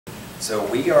So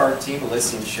we are Team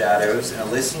Elysian Shadows, and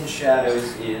Elysian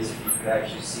Shadows is, if you could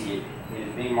actually see it, it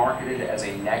is being marketed as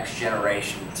a next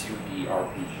generation 2D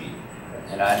RPG.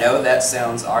 And I know that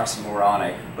sounds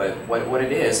oxymoronic, but what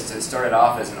it is it started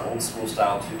off as an old school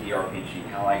style 2D RPG,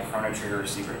 kind of like Chrono Trigger or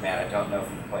Secret of Mana. I don't know if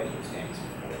you've played those games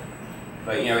before.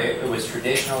 But you know, it was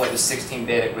traditional, it was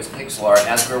 16-bit, it was pixel art, and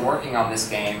as we were working on this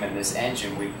game and this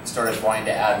engine, we started wanting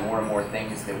to add more and more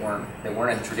things that weren't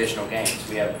in traditional games.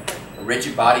 We have a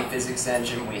rigid body physics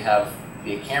engine, we have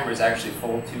the camera is actually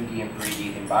full 2D and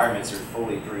 3D, the environments are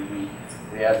fully 3D.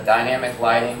 We have dynamic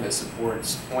lighting that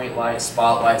supports point lights,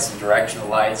 spotlights, and directional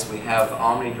lights. We have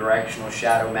omnidirectional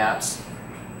shadow maps.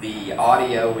 The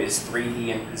audio is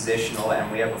 3D and positional,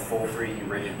 and we have a full 3D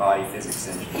rigid body physics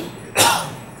engine.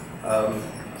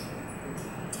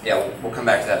 Yeah, we'll come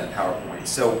back to that in PowerPoint.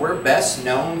 So we're best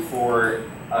known for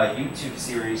a YouTube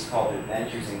series called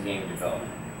Adventures in Game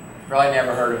Development. Probably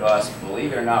never heard of us.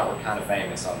 Believe it or not, we're kind of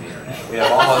famous on the internet. We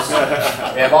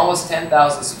have almost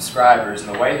 10,000 subscribers,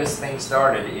 and the way this thing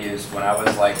started is when I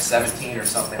was like 17 or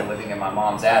something, living in my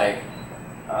mom's attic.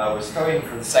 I was coding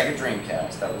for the Sega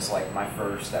Dreamcast. That was like my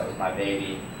first. That was my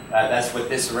baby. That's what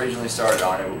this originally started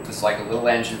on. It was like a little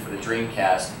engine for the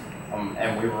Dreamcast.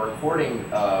 And we were recording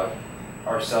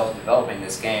ourselves developing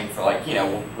this game for, like, you know,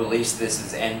 we'll release this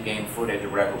as end game footage or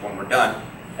whatever when we're done.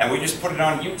 And we just put it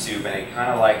on YouTube and it kind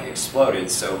of like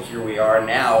exploded. So here we are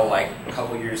now, like a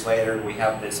couple years later, we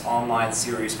have this online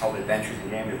series called Adventures in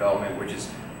Game Development, which has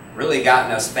really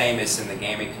gotten us famous in the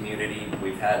gaming community.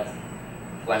 We've had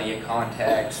plenty of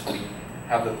contacts. We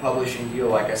have the publishing deal,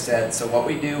 like I said. So what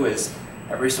we do is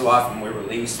every so often we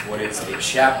release what is a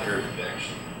chapter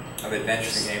of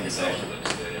Adventures in Game Development.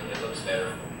 It looks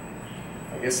better.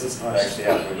 I guess that's not actually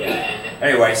happening.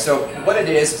 Anyway, so what it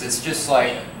is, it's just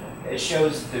like, it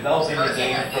shows developing the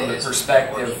game from the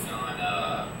perspective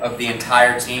of the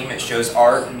entire team. It shows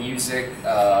art, music,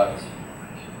 coding,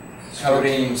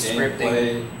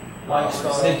 scripting.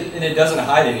 And it doesn't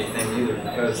hide anything either,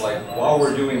 because like while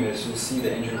we're doing this, you'll see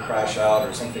the engine crash out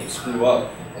or something screw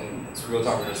up, and it's real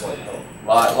time we're just like, oh.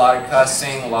 Lot of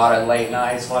cussing, a lot of late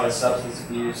nights, a lot of substance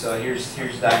abuse. So here's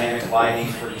dynamic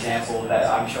lighting, for example, that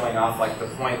I'm showing off, like the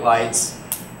point lights.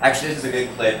 Actually, this is a good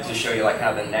clip to show you like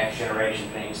kind of the next generation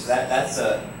things. So that's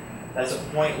a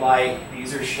point light.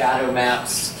 These are shadow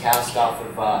maps cast off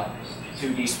of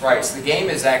 2D sprites. The game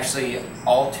is actually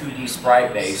all 2D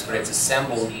sprite based, but it's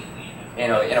assembled in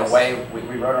a way. We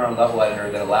wrote our own level editor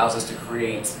that allows us to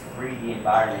create 3D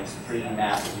environments, 3D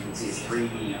maps. As you can see, it's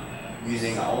 3D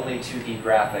using only 2D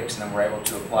graphics, and then we're able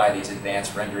to apply these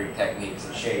advanced rendering techniques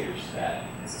and shaders to that.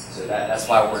 So that's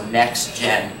why we're next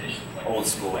gen old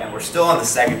school, and we're still on the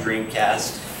Sega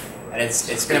Dreamcast, and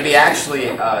it's going to be actually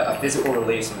a physical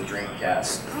release on the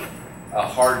Dreamcast, a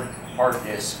hard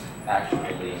disk actual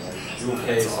release. Jewel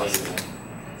case.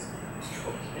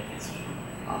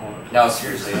 No,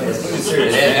 seriously, it is.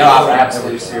 No, I'm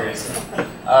absolutely serious.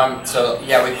 So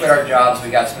yeah, we quit our jobs. We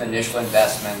got some initial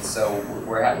investments. So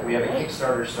we have a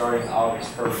Kickstarter starting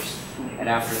August 1st, and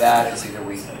after that, it's either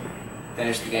we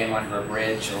finish the game under a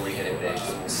bridge or we hit it big.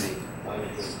 So we'll see.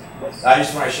 I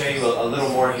just want to show you a little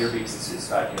more here because it's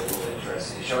got a little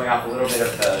interesting. Showing off a little bit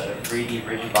of the 3D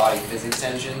rigid body physics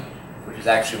engine, which is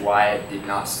actually why I did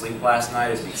not sleep last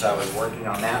night, is because I was working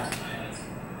on that.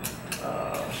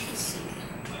 Let's see.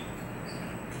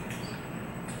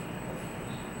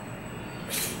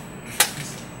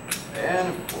 And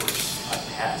of course, I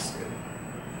passed it.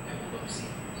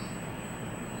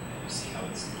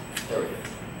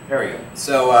 There we go.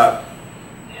 So,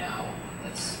 now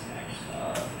let's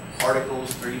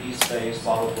particles, 3D space,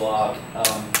 blah, blah,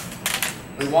 blah.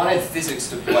 We wanted physics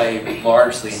to play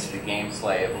largely into the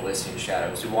gameplay of Elysian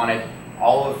Shadows. We wanted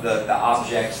all of the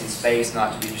objects in space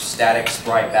not to be just static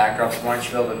sprite backdrops. We wanted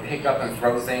you to be able to pick up and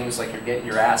throw things like you're getting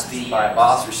your ass beat by a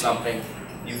boss or something.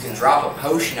 You can drop a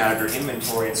potion out of your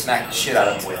inventory and smack the shit out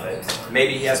of him with it.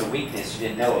 Maybe he has a weakness, you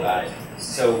didn't know about it.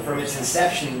 So from its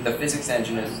inception, the physics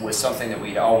engine was something that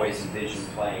we'd always envisioned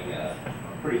playing a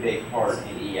pretty big part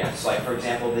in ES. Like, for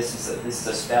example, this is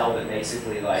a spell that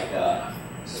basically, like,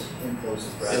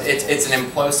 it's an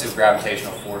implosive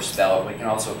gravitational force spell. We can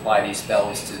also apply these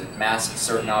spells to mask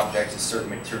certain objects and certain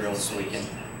materials, so we can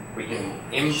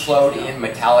implode in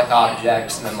metallic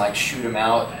objects and then like shoot them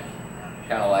out,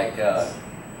 kind of like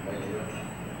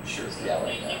sure, yeah,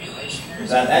 like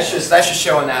that. That's just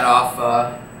showing that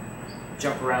off.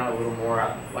 Jump around a little more.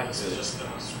 Like this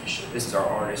is our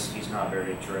artist. He's not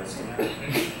very interesting.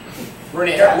 We're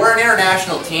an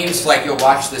international team, so like you'll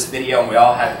watch this video and we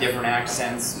all have different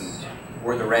accents, and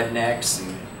we're the rednecks,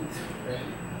 and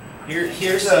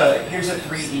Here's a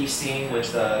 3D scene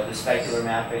with the specular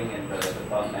mapping and the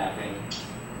bump mapping.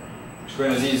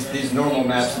 Granted, these normal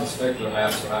maps and specular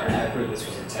maps are not accurate. This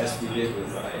was a test we did with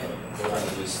program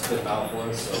that just spit them out for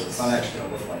us, so it's not actually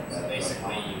going to look like that.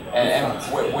 Basically,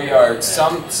 And we are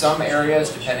some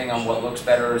areas, depending on what looks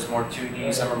better, is more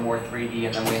 2D, some are more 3D,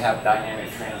 and then we have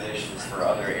dynamic transitions for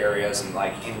other areas. And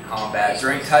like in combat,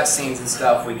 during cutscenes and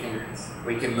stuff, we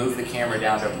can move the camera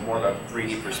down to more of a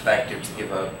 3D perspective to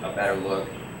give a better look.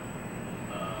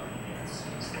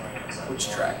 Which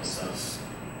track is this?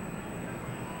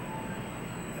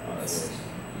 No, that's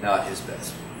not his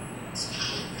best.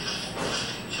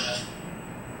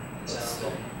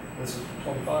 This is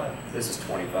 25. This is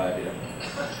 25, yeah.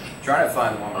 Trying to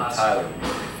find one where Tyler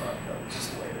really fucked up,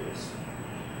 just the way it is.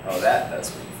 Oh,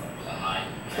 that's really fucked up.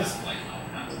 like all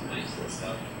kinds of nice little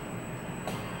stuff.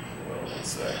 Well, one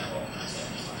sec.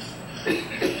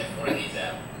 One of these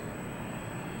out.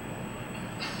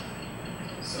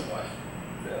 So what?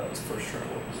 Yeah, that was first try.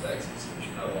 What was that?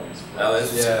 Oh,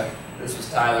 This was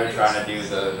Tyler trying to do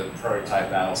the prototype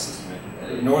battle system.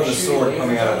 Ignore the sword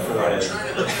coming out of the forehead.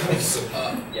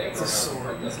 It's a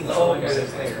sword.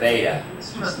 Beta.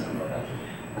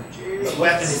 The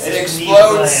weapon is It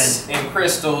explodes in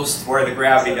crystals where the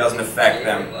gravity doesn't affect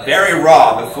them. Very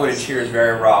raw. The footage here is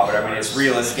very raw, but I mean it's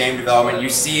real. It's game development. You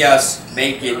see us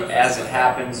make it as it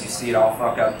happens. You see it all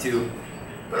fuck up too.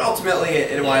 But ultimately,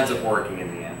 it winds up working in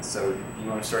the end. So you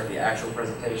want to start the actual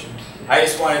presentation? I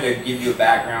just wanted to give you a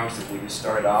background because if we just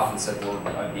started off and said, well,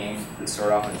 a game that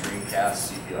started off on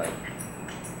Dreamcast, you'd be like...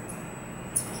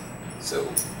 So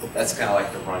that's kind of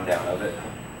like the rundown of it.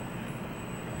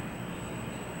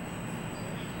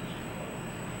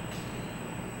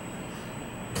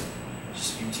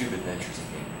 Just YouTube adventures in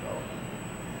game development.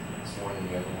 It's more than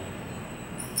the other one.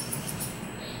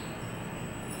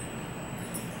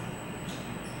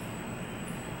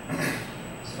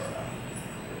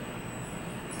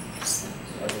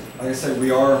 Like I said, we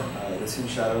are Elysian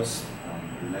Shadows,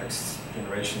 the next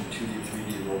generation 2D,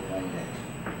 3D role-playing game.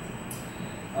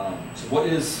 So what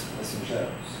is Elysian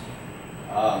Shadows?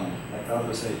 Like Falco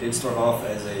was saying, it did start off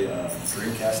as a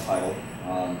Dreamcast title.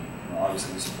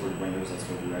 Obviously we supported Windows, that's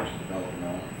what we were actually developing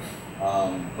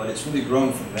on. But it's really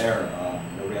grown from there.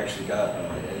 We actually got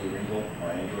Eddie Ringle,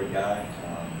 our Android guy.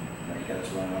 He got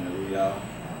us running on the OUYA.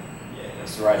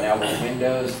 So right now we're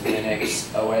Windows,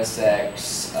 Linux, OS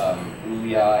X,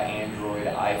 OUYA, Android,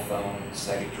 iPhone,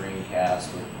 Sega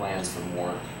Dreamcast with plans for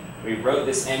more. We wrote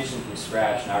this engine from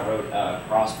scratch, and I wrote a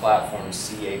cross-platform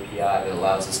C API that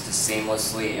allows us to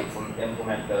seamlessly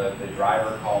implement the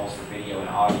driver calls for video and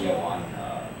audio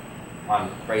on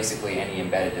basically any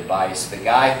embedded device. The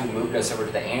guy who moved us over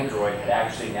to the Android had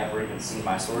actually never even seen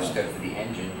my source code for the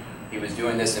engine. He was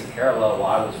doing this in parallel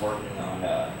while I was working on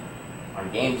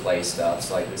gameplay stuff.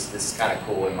 So like this is kind of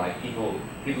cool, and like people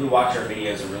who watch our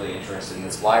videos are really interested in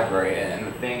this library. And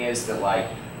the thing is that like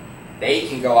they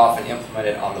can go off and implement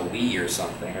it on the Wii or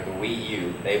something, or the Wii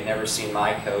U. They've never seen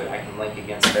my code. I can link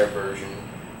against their version.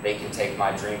 They can take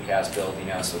my Dreamcast build, you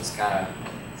know. So it's kind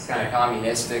of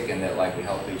communistic, in that like we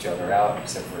help each other out,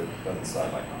 except for it doesn't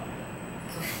start like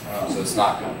communism. So it's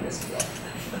not communistic at all.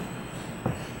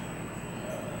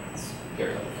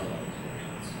 Carry on.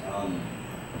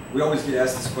 We always get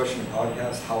asked this question in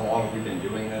podcasts: how long have we been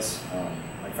doing this?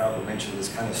 Like Falco mentioned, this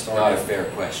kind of started. Not a fair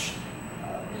question.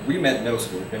 We met in middle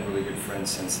school. We've been really good friends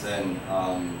since then.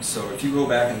 So if you go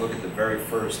back and look at the very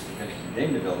first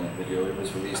game development video, it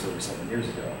was released over 7 years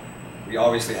ago. We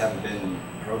obviously haven't been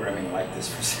programming like this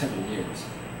for 7 years.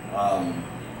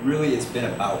 Really, it's been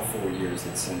about 4 years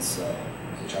that since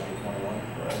chapter 21.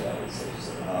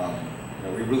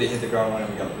 Right? We really hit the ground running.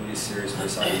 We got really serious. We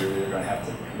decided we were either going to have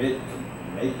to commit to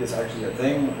make this actually a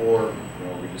thing, or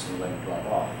we just going to let it drop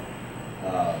off.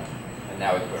 And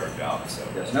now we quit our job, so.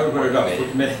 Yes, now we quit our job, we're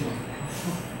committing.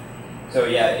 So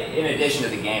yeah, in addition to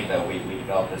the game though, we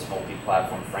developed this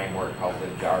multi-platform framework called the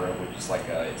Gyro, which is like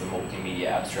it's a multimedia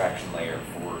abstraction layer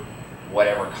for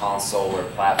whatever console or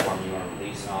platform you want to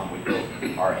release it on. We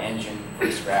built our engine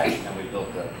from scratch, and then we built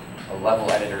a level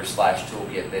editor /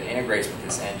 toolkit that integrates with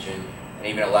this engine and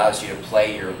even allows you to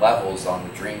play your levels on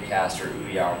the Dreamcast or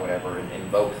OUYA or whatever and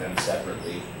invoke them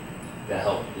separately to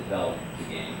help develop the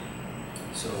game.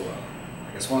 So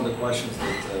I guess one of the questions that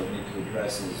we need to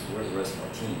address is, where's the rest of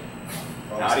our team?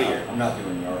 Not here. I'm not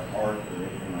doing art or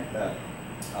anything like that.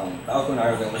 Falco and I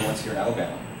are the only ones here in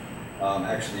Alabama.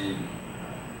 Actually,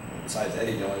 besides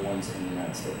Eddie, the only ones in the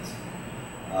United States.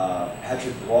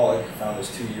 Patrick Wallach found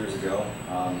us 2 years ago.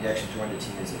 He actually joined the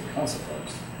team as a concept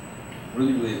artist.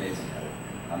 Really, really amazing at it.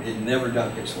 He had never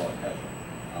done pixel art ever.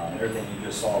 Everything you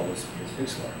just saw was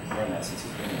pixel art. He's learned that since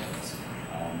he's been with us.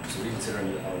 So we consider him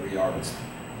a lead artist.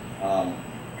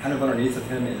 Kind of underneath of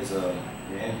him is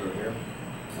Andrew here.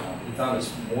 He found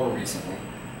us more recently.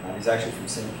 He's actually from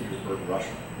St. Petersburg,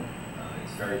 Russia.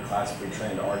 He's a very classically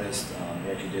trained artist.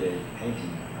 He actually did a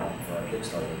painting for our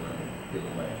Kickstarter that we're going to give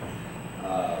away.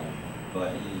 But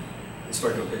he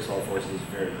started doing pixel art for us. He's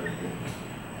very, very good.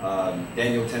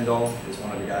 Daniel Tyndall is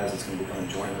one of the guys that's going to be coming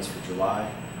and joining us for July.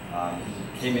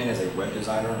 He came in as a web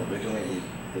designer originally. He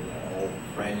did a whole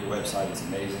brand new website. It's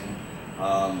amazing.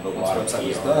 But once the website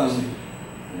was done,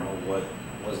 you know, what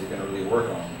was he going to really work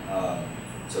on?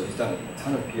 So he's done a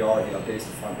ton of PR. He updates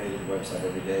the front page of the website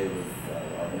every day with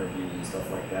our interviews and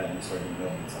stuff like that, and he started doing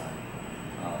web design.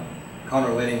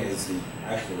 Connor Linning is the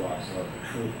actual rock star.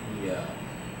 He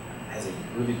has a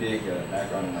really big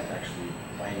background in like actually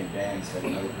playing in bands, heavy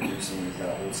metal producing. He's got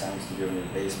a whole sound studio in his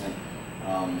basement.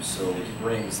 So he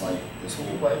brings like this whole.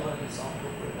 Play one of his songs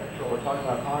real quick. Actually, we're talking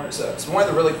about Connor. So one of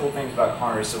the really cool things about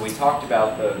Connor is, so we talked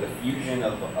about the fusion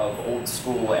of old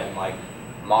school and like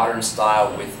modern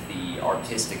style with the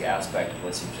artistic aspect of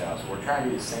Elysian Shadows. We're trying to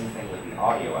do the same thing with the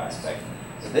audio aspect.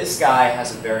 So this guy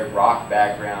has a very rock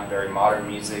background, very modern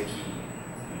music. He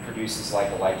produces like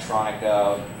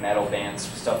electronica, metal bands,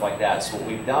 stuff like that. So what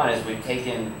we've done is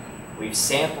we've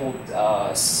sampled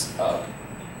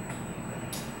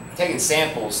taken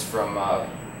samples from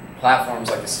platforms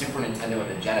like the Super Nintendo and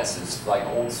the Genesis, like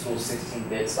old school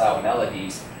 16-bit style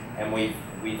melodies, and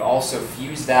we've also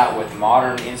fused that with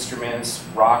modern instruments,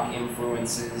 rock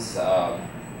influences,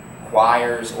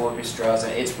 choirs, orchestras,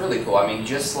 and it's really cool. I mean,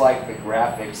 just like the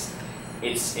graphics,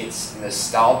 it's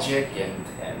nostalgic and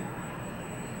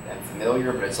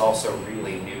familiar, but it's also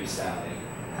really new sounding.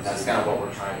 And that's kind of what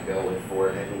we're trying to go with for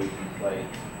it. Maybe we can play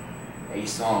a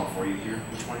song for you here.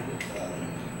 Which one is it?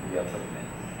 Maybe I'll play it.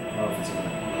 I don't know if it's in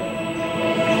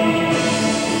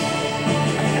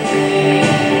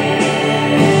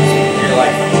You're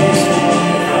like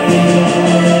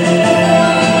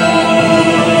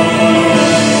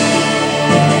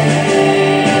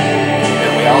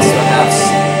and we also have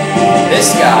this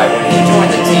guy. When he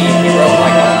joined the team, he wrote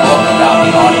like a book about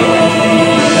the audio engine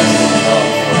that's been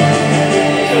developed.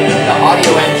 So the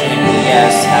audio engine in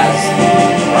ES has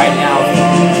right now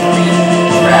 3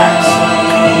 tracks.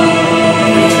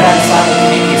 3 tracks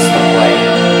simultaneously play.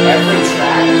 Every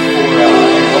track for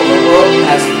an overworld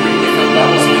has 3 different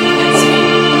levels of intensity.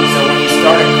 So when you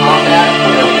start a combat,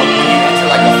 or when you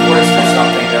enter like a forest or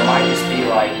something, there might just be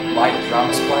like light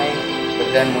drums playing.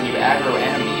 But then when you aggro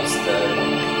enemies,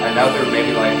 another,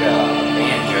 maybe like a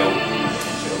banjo,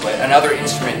 but another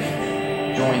instrument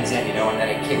joins in, you know, and then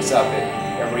it kicks up. It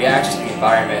reacts to the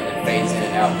environment and fades in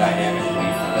and out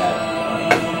dynamically for that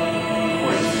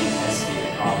according to the intensity of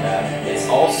the combat. It's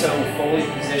also fully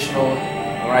positional.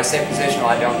 And when I say positional,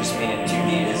 I don't just mean in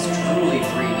 2D. It's truly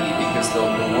 3D because the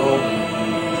world,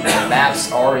 the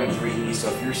maps are in 3D. So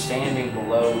if you're standing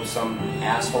below some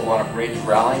asshole on a bridge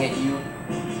growling at you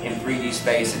in 3D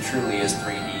space, it truly is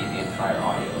 3D. Entire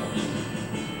audio.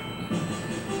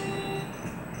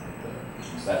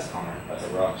 So that's Connor. That's a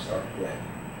rock star. Yeah.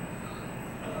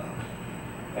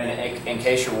 And in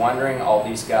case you're wondering, all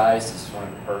these guys, this is one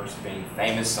of the perks of being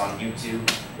famous on YouTube,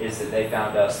 is that they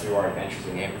found us through our Adventures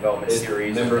in Game Development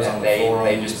series, and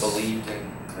they just believed in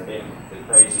the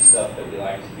crazy stuff that we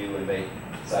like to do, and they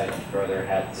decided to throw their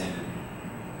hats in, and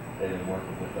they've been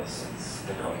working with us since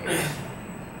the early years.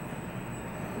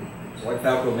 So like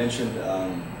Falco mentioned, we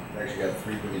actually got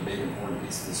 3 really big important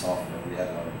pieces of software. We have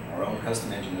our own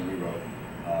custom engine that we wrote,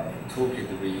 a toolkit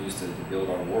that we use to build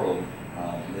our world,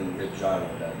 and then libgyro,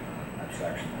 that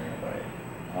abstraction layer.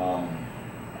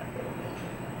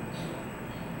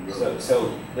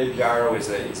 So libgyro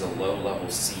is a low-level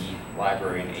C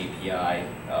library and API.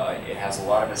 It has a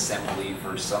lot of assembly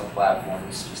for some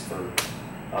platforms, just for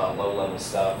low-level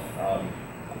stuff.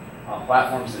 On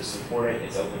platforms that support it,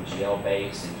 it's OpenGL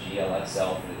based and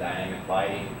GLSL for the dynamic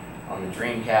lighting. On the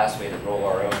Dreamcast, we had to roll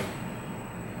our own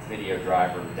video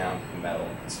driver down to the metal.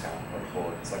 It's kind of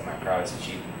hardcore. It's like my proudest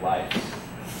achievement of life.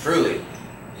 Truly.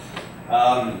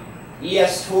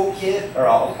 ES Toolkit, or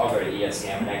I'll go to ES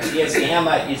Gamma next. ES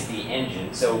Gamma is the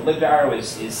engine. So libgyro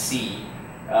is C.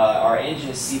 Our engine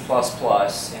is C++,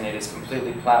 and it is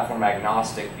completely platform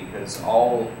agnostic because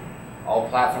all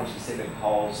platform-specific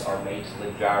calls are made to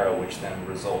libgyro, which then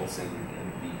results in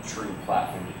the true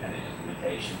platform-dependent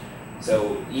implementation.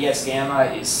 So ES Gamma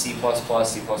is C++,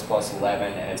 C++11,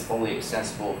 and it's fully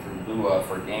extensible through Lua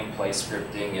for gameplay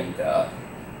scripting and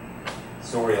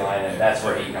storyline, and that's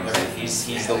where he comes in.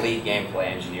 He's the lead gameplay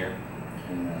engineer.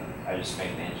 I just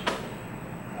make the engine.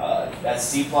 That's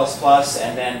C++,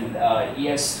 and then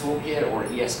ES Toolkit, or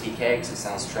ESTK, because it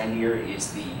sounds trendier,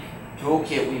 is the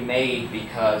toolkit we made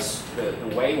because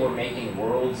the way we're making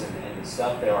worlds and the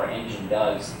stuff that our engine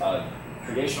does,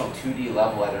 traditional 2D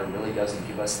level editor really doesn't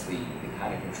give us the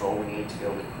kind of control we need to be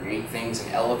able to create things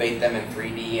and elevate them in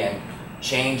 3D and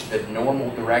change the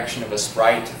normal direction of a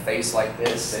sprite to face like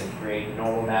this and create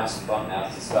normal maps and bump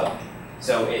maps and stuff.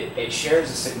 So it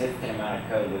shares a significant amount of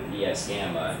code with ES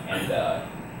Gamma, and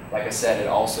like I said, it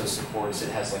also supports, it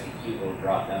has like a cute little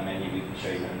drop-down menu we can show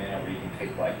you in a minute where you can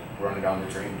pick, like, run it on the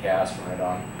Dreamcast, run it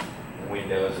on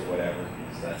Windows or whatever.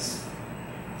 So that's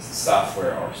the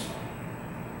software arsenal.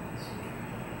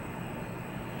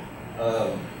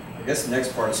 I guess the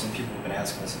next part, some people have been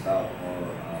asking us about our,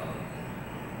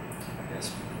 I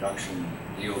guess, production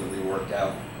deal that we worked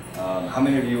out. How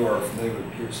many of you are familiar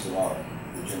with Pierce Solar,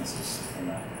 the Genesis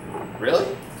thing?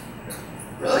 Really?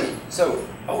 Really? So,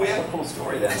 we have a cool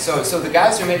story then. So the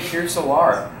guys who made Pure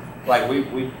Solar, like,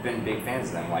 we've been big fans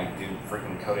of them. Like, dude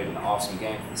freaking coded an awesome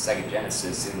game for the Sega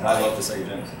Genesis. And, I love the Sega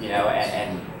Genesis. You know,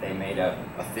 and they made a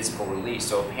physical release.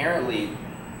 So apparently,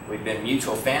 we've been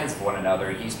mutual fans of one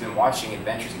another. He's been watching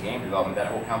Adventures in Game Development.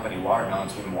 That whole company,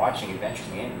 Watermelon's been watching Adventures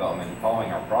in Game Development and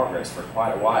following our progress for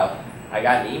quite a while. I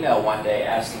got an email one day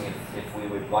asking if we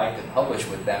would like to publish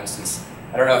with them, since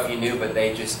I don't know if you knew, but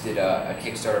they just did a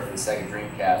Kickstarter for the second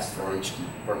Dreamcast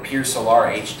for Pure Solar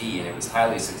HD, and it was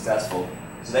highly successful.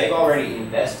 So they've already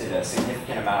invested a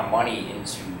significant amount of money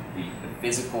into the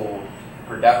physical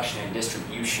production and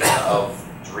distribution of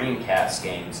Dreamcast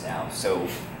games now. So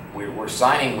we're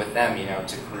signing with them, you know,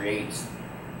 to create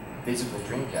physical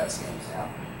Dreamcast games now.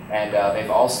 And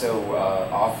they've also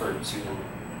offered to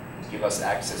give us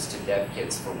access to dev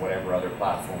kits for whatever other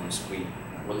platforms we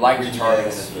would like to target in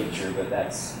the future, but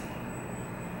that's...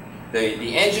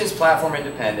 The engine's platform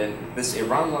independent. It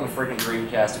runs on the freaking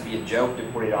Dreamcast. It'd be a joke to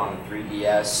put it on the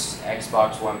 3DS,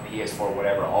 Xbox One, PS4,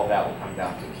 whatever. All that will come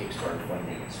down to Kickstarter when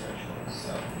they get stretch goals.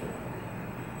 So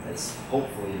that's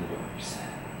hopefully in the works.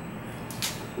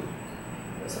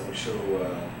 Guess I will show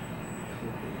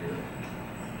here.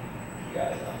 You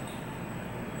got it.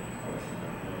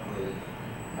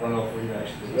 I don't know if we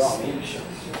actually. You all need to show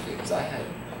this because I had.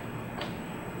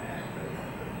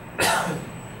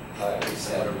 We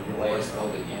said the latest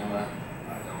build at Gamma.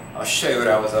 I'll show you what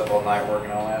I was up all night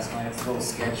working on last night. It's a little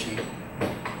sketchy.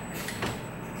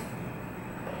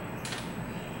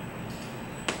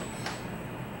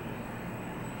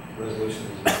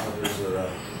 Resolutions, monitors, or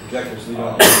projectors, we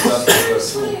don't have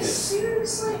toolkit.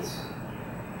 Seriously?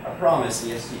 I promise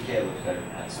the SDK looks better than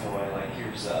that. So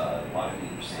here's a lot of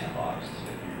these are sandboxes,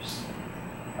 but here's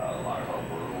a lot of our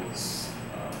worlds.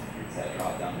 Here's that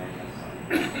drop down menu.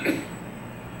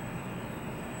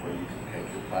 Where you can pick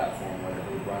your platform, whatever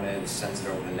we run it, sends it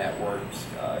over the network,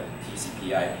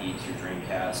 TCP IP to your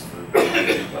Dreamcast for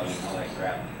debugging, all that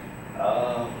crap.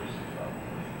 Where's the problem?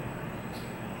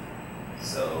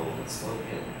 So let's look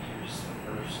at, here's the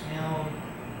first town.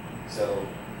 So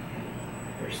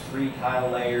there's 3 tile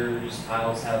layers.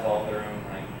 Tiles have all their own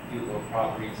like cute little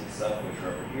properties and stuff, which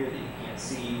are over here that you can't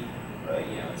see, but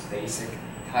you know, it's basic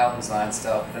tile design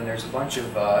stuff. Then there's a bunch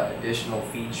of additional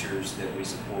features that we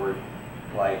support.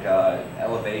 Like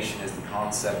elevation is the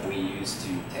concept we use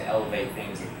to elevate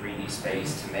things in 3D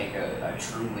space to make a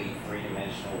truly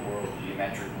 3-dimensional world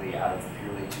geometrically out of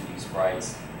purely 2D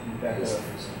sprites. You back up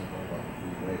for something about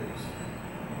 3 layers.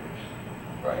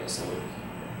 Right, so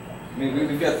I mean,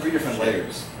 we've got 3 different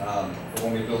layers for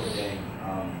when we build the game.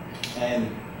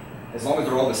 And as long as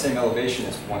they're all the same elevation,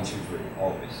 it's 1, 2, 3,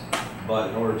 always. But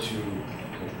in order to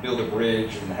build a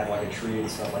bridge and have like a tree and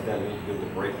stuff like that, we need to be able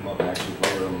to break them up and actually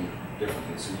layer them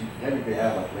differently. So you technically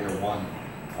have like layer 1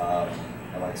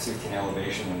 at like 16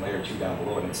 elevation and layer 2 down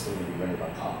below, and it's still going to be rendered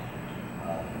on top.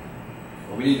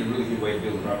 But we need a really good way to be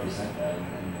able to represent that in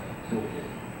the toolkit.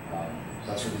 So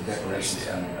that's where the decorations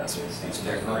come in. That's what these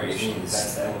decorations.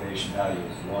 That's the elevation value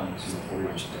is 1, 2, 3. A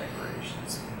bunch of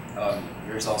decorations.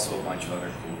 There's also a bunch of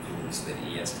other cool tools that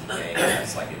ESTK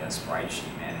has, like a sprite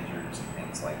sheet managers and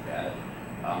things like that.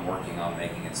 I'm working on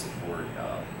making it support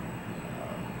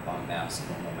on maps and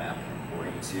normal map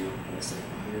importing too.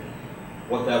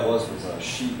 What that was a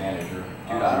sheet manager.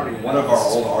 Dude, I don't even one know of our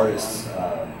this old is artists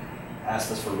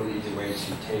asked us for a really easy way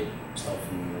to take stuff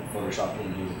from Photoshop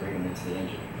PNGs and bring them into the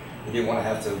engine. He didn't want to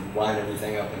have to line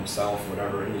everything up himself,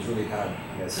 whatever. He was really kind of,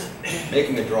 I guess,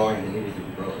 making a drawing that needed to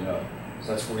be broken up. So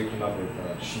that's where we came up with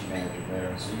sheet manager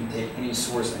there. So you can take any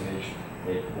source image,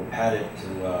 it will pad it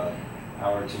to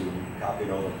power 2, you can copy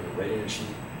it over to the radiator sheet,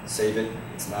 save it,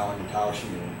 it's now on your tile sheet,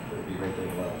 and it'll be right there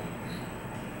below.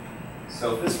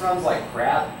 So if this runs like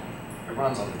crap, It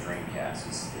runs on the Dreamcast.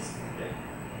 It's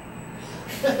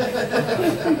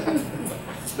ridiculous.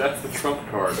 That's the trump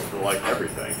card for like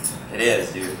everything. It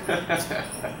is, dude.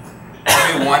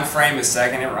 Every 1 frame a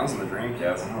second, it runs on the Dreamcast.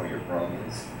 I don't know what your problem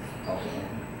is.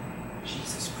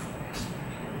 Jesus Christ.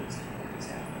 What is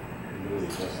happening? Really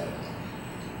does happen.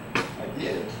 I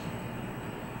did.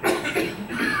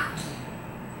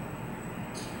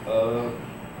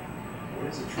 What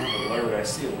is it trying to load? I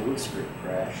see a Lewis script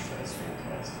crash. That's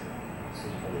fantastic.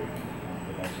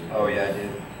 Oh yeah, I did.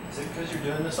 Is it because you're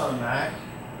doing this on a Mac?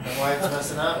 Is that why it's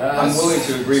messing up? I'm willing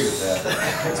to agree with that.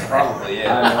 That's probably it.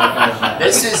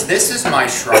 This is my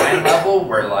shrine level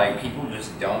where like people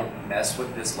just don't mess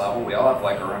with this level. We all have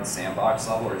like our own sandbox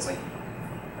level where it's like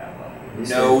that level. Who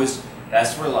knows?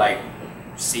 That's where like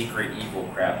secret evil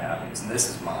crap happens, and this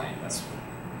is mine. That's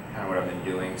kind of what I've been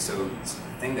doing. So the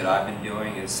thing that I've been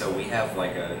doing is so we have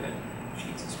like a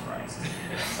Jesus Christ,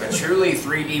 a truly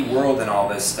 3D world and all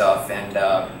this stuff, and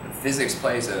physics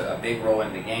plays a big role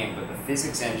in the game, but the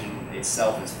physics engine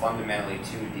itself is fundamentally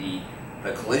 2D.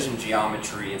 The collision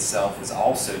geometry itself is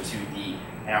also 2D,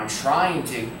 and I'm trying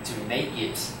to make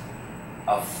it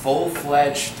a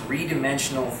full-fledged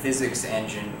 3-dimensional physics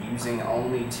engine using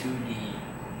only 2D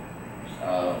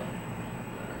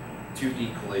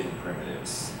collision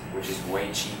primitives, which is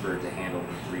way cheaper to handle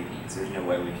the 3Ds. There's no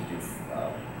way we can do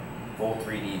full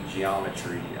 3D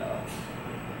geometry.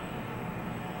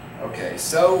 Okay,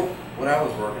 so what I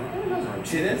was working on.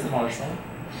 It is the Marshall.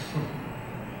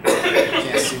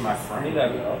 Can't see my frame.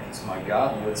 It's my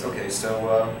godwoods. Okay,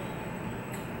 so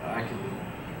I can.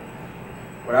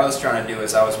 What I was trying to do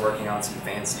is I was working on some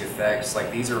fancy effects. Like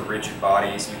these are rigid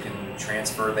bodies you can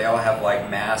transfer. They all have like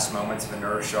mass, moments of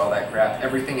inertia, all that crap.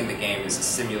 Everything in the game is a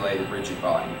simulated rigid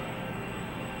body.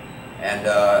 And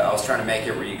I was trying to make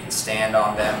it where you can stand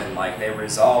on them and like they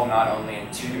resolve not only in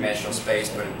 2-dimensional space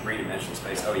but in 3-dimensional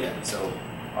space. Oh yeah, so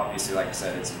obviously like I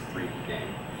said, it's a 3D game.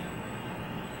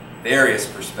 Various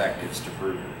perspectives to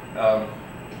prove it.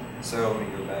 So let me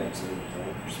go back to the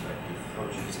perspective. Oh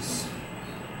Jesus.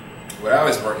 What I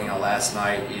was working on last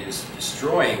night is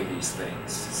destroying these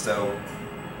things. So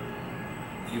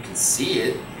if you can see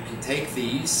it, you can take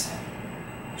these,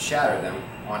 shatter them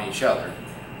on each other.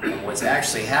 And what's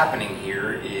actually happening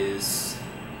here is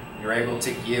you're able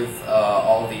to give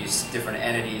all these different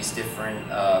entities different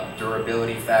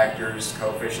durability factors,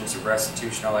 coefficients of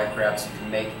restitution, all that crap, so you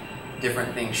can make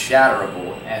different things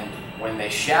shatterable. And when they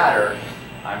shatter,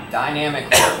 I'm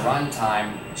dynamically at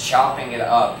runtime chopping it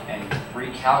up and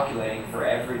recalculating for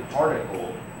every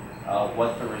particle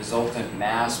what the resultant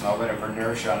mass, moment of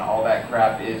inertia, and all that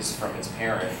crap is from its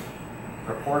parent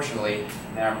proportionally,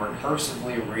 and I'm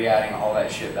recursively re-adding all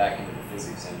that shit back into the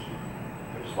physics engine,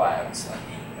 which is why I haven't slept.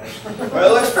 Well,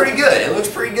 it looks pretty good. It looks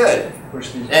pretty good.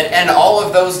 And all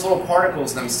of those little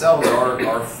particles themselves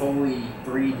are fully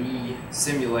 3D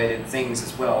simulated things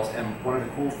as well. And one of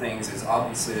the cool things is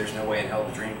obviously there's no way in hell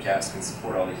the Dreamcast can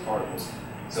support all these particles.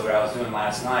 So what I was doing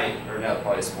last night, or no,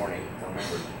 probably this morning, I don't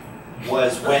remember,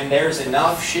 was when there's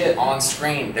enough shit on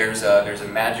screen, there's a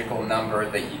magical number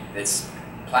that's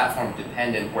platform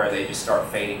dependent where they just start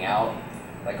fading out.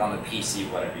 Like on the PC,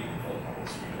 whatever, you can fill the whole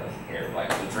screen, doesn't care. Like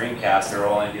the Dreamcast, there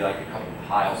will only be like a couple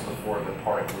piles before the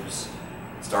particles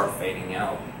start fading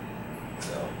out.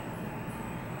 So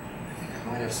I think I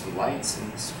might have some lights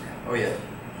in this. Oh yeah.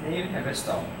 Yeah, you have a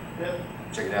stone. Yep.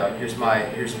 Check it out. Here's my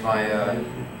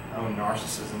own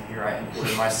narcissism here. I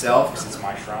imported myself because it's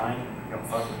my shrine. Don't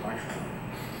fuck with my shrine.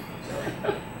 Sorry.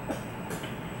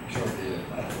 Sure did.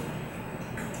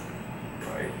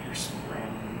 Right, here's some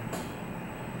random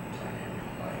dynamic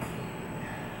lighting.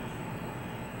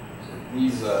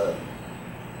 These, oh,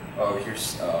 here's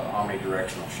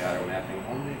omnidirectional shadow mapping.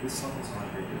 Only this level's not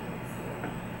very good.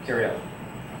 Carry on.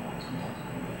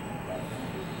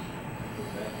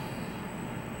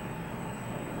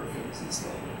 This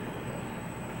level.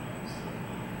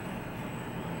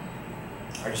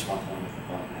 I just want one with the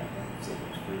button mapping, so it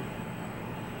looks pretty.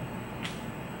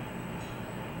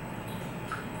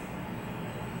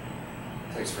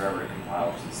 Takes forever to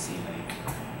compile to CMake.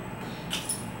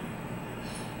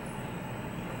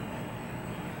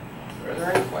 Are there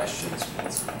any questions?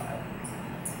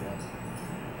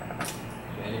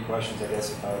 any questions, I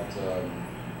guess, about,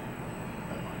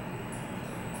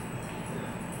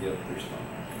 Yep, there's one.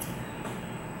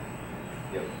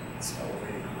 Yep, it's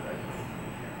elevated correctly.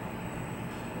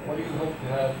 What do you hope to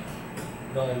have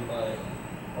done by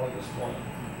August 1?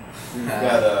 we've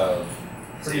got a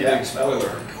pretty Yeah, big spoiler.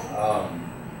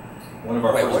 One of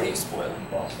our Wait, first what are you spoiling?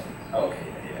 boss fights. Oh, okay,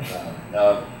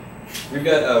 yeah. We've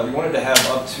got, we wanted to have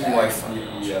up to like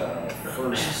the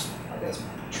first that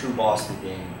true boss of the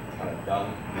game kind of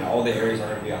done. I mean, all the areas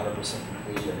aren't going to be 100%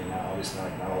 complete. I mean, obviously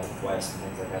not all the quests and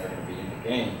things like that are going to be in the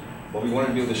game. But we wanted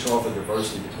to be able to show off the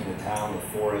diversity between the town, the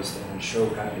forest, and show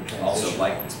kind of the transition. Also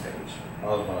like this page.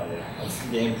 Of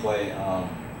gameplay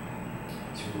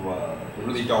to the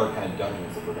really dark kind of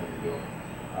dungeons that we're going to be doing.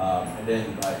 And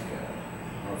then, like, I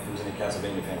don't know if there's any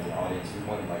Castlevania fans in the audience, we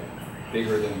wanted, like,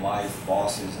 bigger than life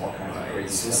bosses, all kinds of crazy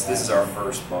stuff. This is our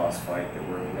first boss fight that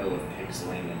we're in the middle of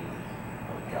pixeling, and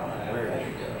oh god, where did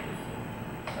it go?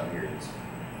 Oh, here it is.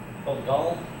 Oh, the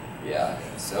doll? Yeah.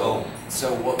 So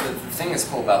what the thing that's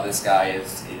cool about this guy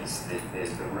is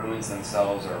that the ruins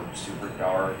themselves are super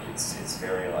dark. It's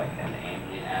very like an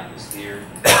ambient atmosphere.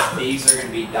 These are going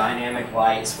to be dynamic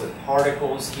lights with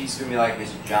particles. He's going to be like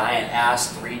this giant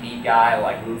ass 3D guy,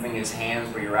 like moving his hands,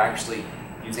 where you're actually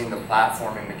using the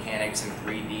platforming mechanics in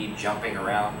 3D, jumping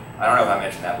around. I don't know if I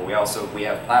mentioned that, but we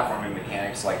have platforming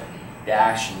mechanics like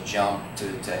dash and jump to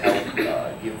help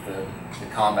give the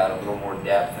combat a little more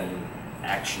depth and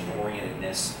action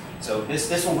orientedness. So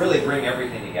this will really bring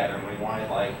everything together. And we wanted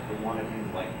him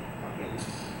to like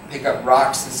pick up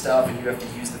rocks and stuff, and you have to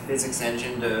use the physics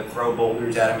engine to throw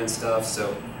boulders at him and stuff.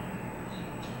 So,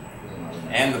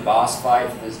 and the boss fight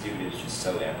for this dude is just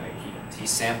so epic. He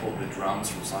sampled the drums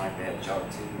from Sonic the Hedgehog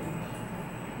 2.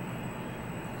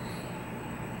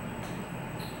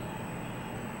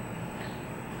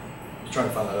 I was trying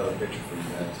to find that other picture for you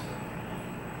guys.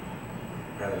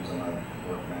 Glad it was on my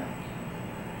work map.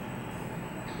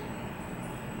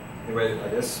 Anyway, I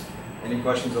guess, any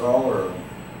questions at all, or?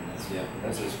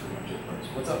 That's just pretty much it.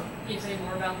 What's up? Can you say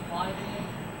more about the plot again?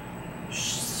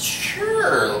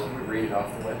 Sure. Let me read it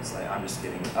off the website. I'm just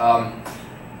kidding.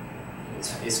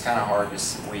 It's kind of hard.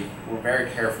 We're very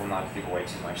careful not to give away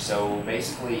too much. So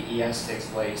basically, ES takes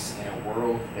place in a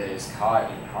world that is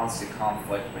caught in constant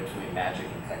conflict between magic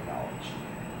and technology.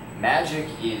 Magic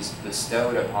is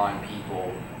bestowed upon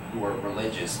people who are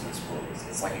religious in this world.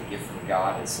 It's like a gift from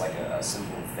God. It's like a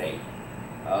symbol of faith.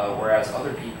 Whereas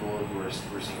other people who are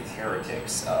seen as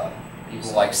heretics,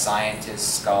 people like scientists,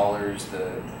 scholars,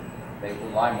 they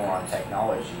rely more on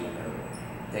technology in their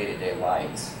day-to-day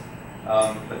lives.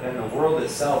 But then the world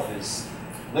itself is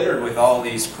littered with all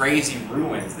these crazy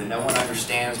ruins that no one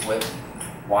understands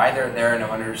why they're there. No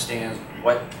one understands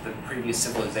what the previous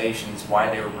civilizations, why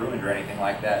they were ruined or anything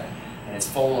like that. And it's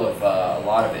full of a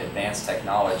lot of advanced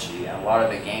technology, and a lot of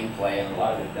the gameplay and a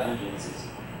lot of the dungeons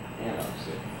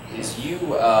is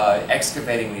you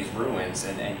excavating these ruins,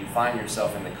 and you find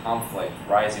yourself in the conflict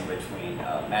rising between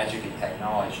magic and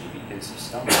technology, because you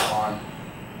stumble upon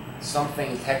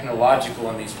something technological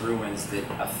in these ruins that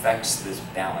affects this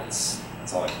balance.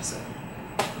 That's all I can say.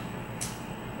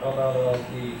 How about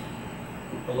the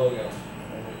logo?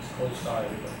 And it's close to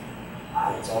everything.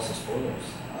 It's also spoilers.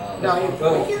 No,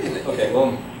 you're getting it. Okay,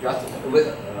 well, You got the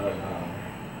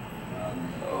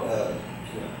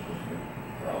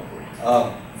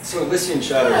so Elysian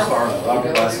Shadows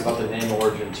occupies about the name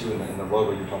origin too, and the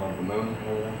logo you're talking about, the moon and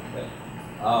everything.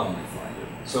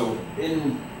 So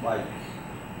in like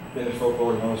Finnish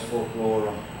folklore, Norse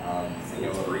folklore,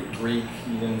 Greek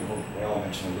even, they all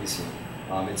mention Elysium.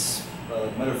 It's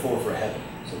a metaphor for heaven,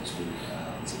 so to speak.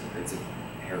 It's a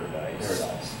paradise.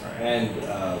 Right. And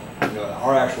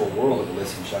our actual world of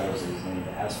Elysian Shadows is named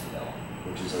Asphodel,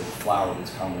 which is a flower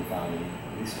that's commonly found in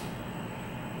Elysium.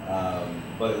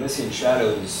 But Elysian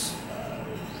Shadows is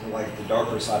like the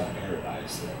darker side of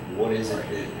paradise. What is it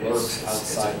that lurks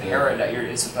outside it's a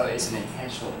paradise. It's an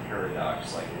intentional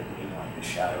paradox, like the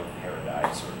shadow of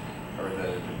paradise, or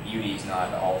the beauty is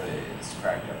not all that it's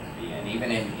cracked up to be. And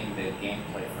even in the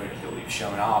gameplay footage that we've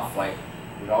shown off, like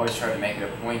we've always tried to make it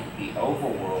a point that the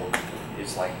overworld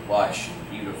is like lush and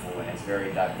beautiful, and it's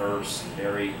very diverse and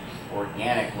very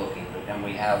organic looking. But then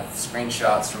we have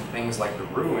screenshots from things like the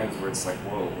ruins where it's like,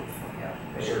 whoa, what the fuck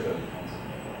happened there? Sure.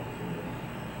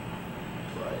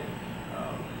 Right.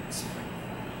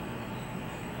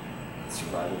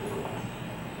 Survival world.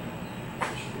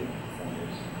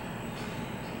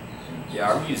 Yeah,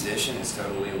 our musician is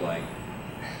totally like,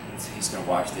 he's going to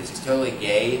watch this. He's totally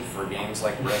gay for games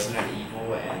like Resident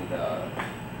Evil and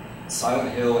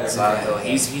Silent Hill.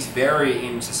 He's very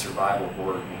into survival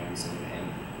horror games, and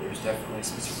there's definitely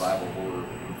some survival horror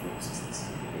influences.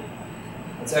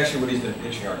 That's actually what he's been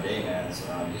pitching our game as.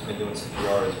 He's been doing some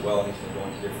PR as well. He's been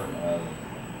going to different,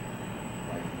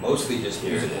 like mostly just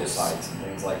musical sites and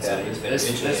things like that.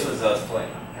 This was us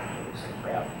playing.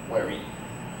 Crap. Whatever.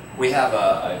 We have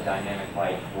a dynamic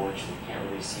light porch, and you can't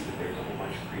really see, but there's a whole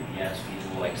bunch of creepy ass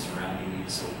people like surrounding you.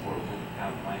 So we're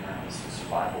kind of playing around with some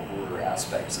survival horror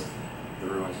aspects of the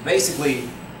ruins. Basically,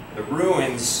 the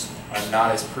ruins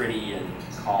not as pretty and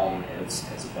calm as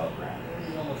above ground.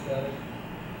 You almost got it.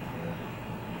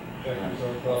 Check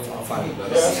I'll find it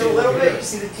better. See a little bit. You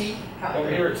see the T? Over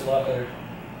here it's a lot better.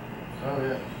 Oh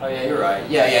yeah. Oh yeah, you're right.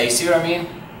 Yeah. You see what I mean?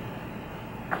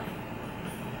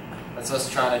 That's us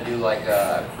trying to do like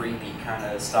a creepy kind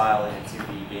of style in a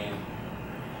 2D game.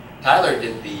 Tyler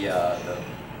did the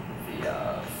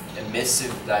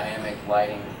emissive dynamic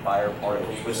lighting fire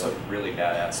particles, which look really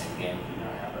badass in game. You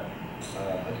know how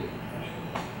that. I do.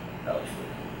 That looks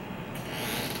really cool.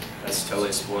 That's totally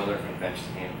a spoiler from Adventure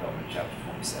Game Development Chapter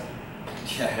 27.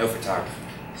 Yeah. No photography.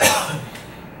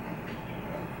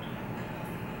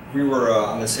 We were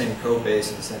on the same code base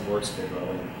and the same work schedule. I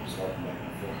wasn't swapping back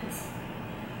and forth.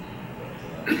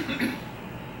 But,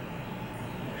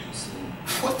 actually see.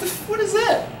 What is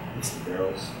that? It's the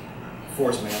barrels.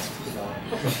 Force masks is on.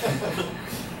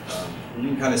 You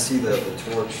can kind of see the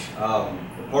torch.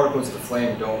 The particles of the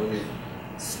flame don't really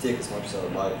stick as much as I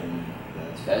would like. And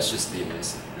That's just the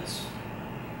emissiveness.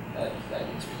 That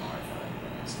needs to be modified.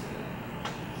 That's good.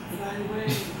 Fly away.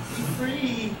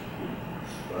 Free.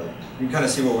 But you can kind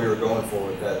of see what we were going for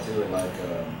with that too. And like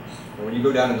when you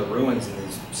go down in the ruins in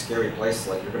these scary places,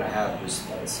 like you're going to have just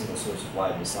like a single source of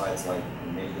light besides like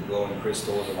maybe the glowing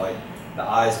crystals or like the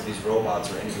eyes of these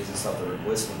robots or enemies and stuff that are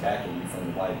glistening back at you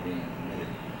from the light being emitted.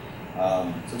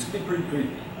 So it's going to be pretty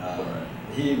creepy.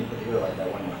 He even put together like that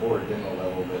one horror demo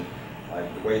level, but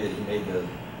like the way that he made the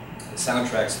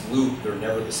soundtracks loop, they're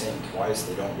never the same twice.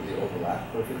 They don't really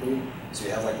overlap perfectly. So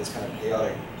you have like this kind of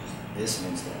chaotic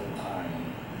dissonance the whole time.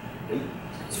 And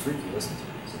it's freaky to listen to.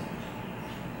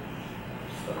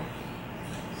 So.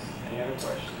 Any other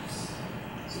questions?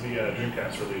 So the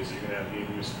Dreamcast release, you can have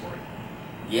EMU support.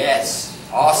 Yes.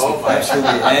 Awesome. Oh, absolutely.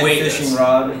 And Wait, fishing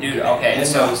rod. Dude, okay,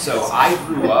 so I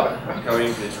grew up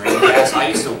coding for the Dreamcast. I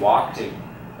used to walk to,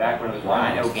 back when it was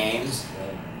Rhino Games,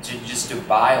 to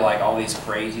buy like all these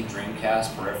crazy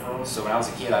Dreamcast peripherals. So when I was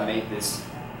a kid, I made this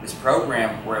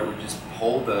program where it would just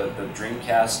hold the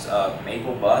Dreamcast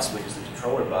Maple bus, which is the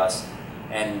controller bus,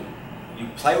 and you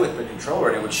play with the controller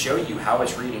and it would show you how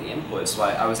it's reading input. So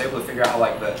I was able to figure out how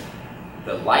like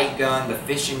the light gun, the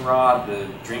fishing rod, the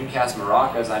Dreamcast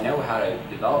maracas, I know how to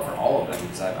develop for all of them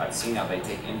because I've seen how they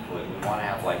take input. We want to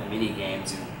have like mini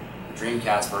games in the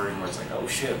Dreamcast version where it's like, oh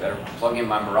shit, better plug in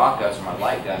my maracas or my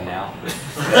light gun now.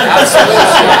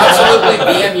 absolutely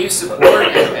BMU support,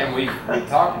 and we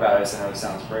talked about it, I know it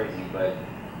sounds crazy, but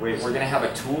we're going to have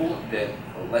a tool that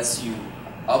lets you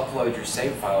upload your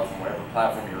save file from whatever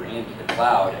platform you're in to the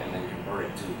cloud and then convert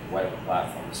it to whatever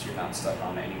platform, so you're not stuck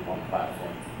on any one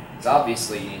platform. Because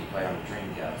obviously you need to play on the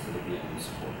Dreamcast for the VMU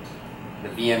support. The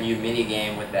VMU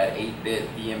minigame with that 8-bit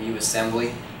VMU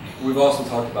assembly. We've also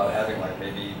talked about having like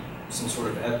maybe some sort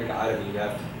of epic item you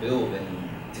have to build, and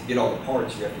to get all the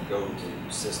parts you have to go to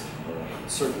each system or a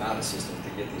certain amount of systems to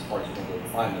get these parts. You don't be able to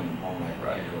find them on like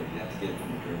right. You have to get it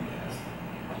from the Dreamcast.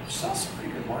 Which sounds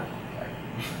pretty good marketing.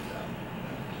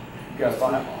 You got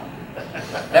fun on.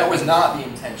 That was not the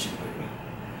intention, but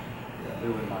we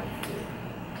wouldn't mind.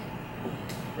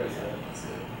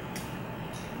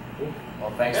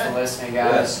 Well, thanks for listening,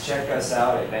 guys. Check us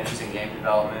out at Adventures in Game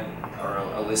Development or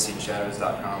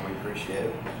ElysianShadows.com. We appreciate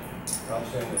it.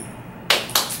 Outstanding.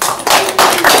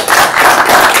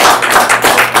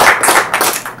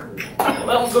 Well,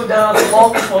 that will go down the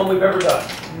longest one we've ever done.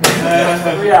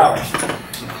 3 hours.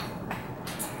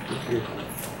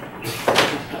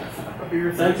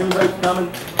 Thanks everybody for coming.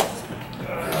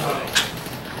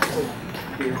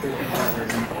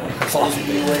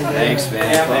 Thanks,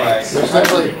 man.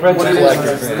 Especially Fred's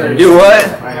collector. Do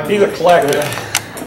what? He's a collector.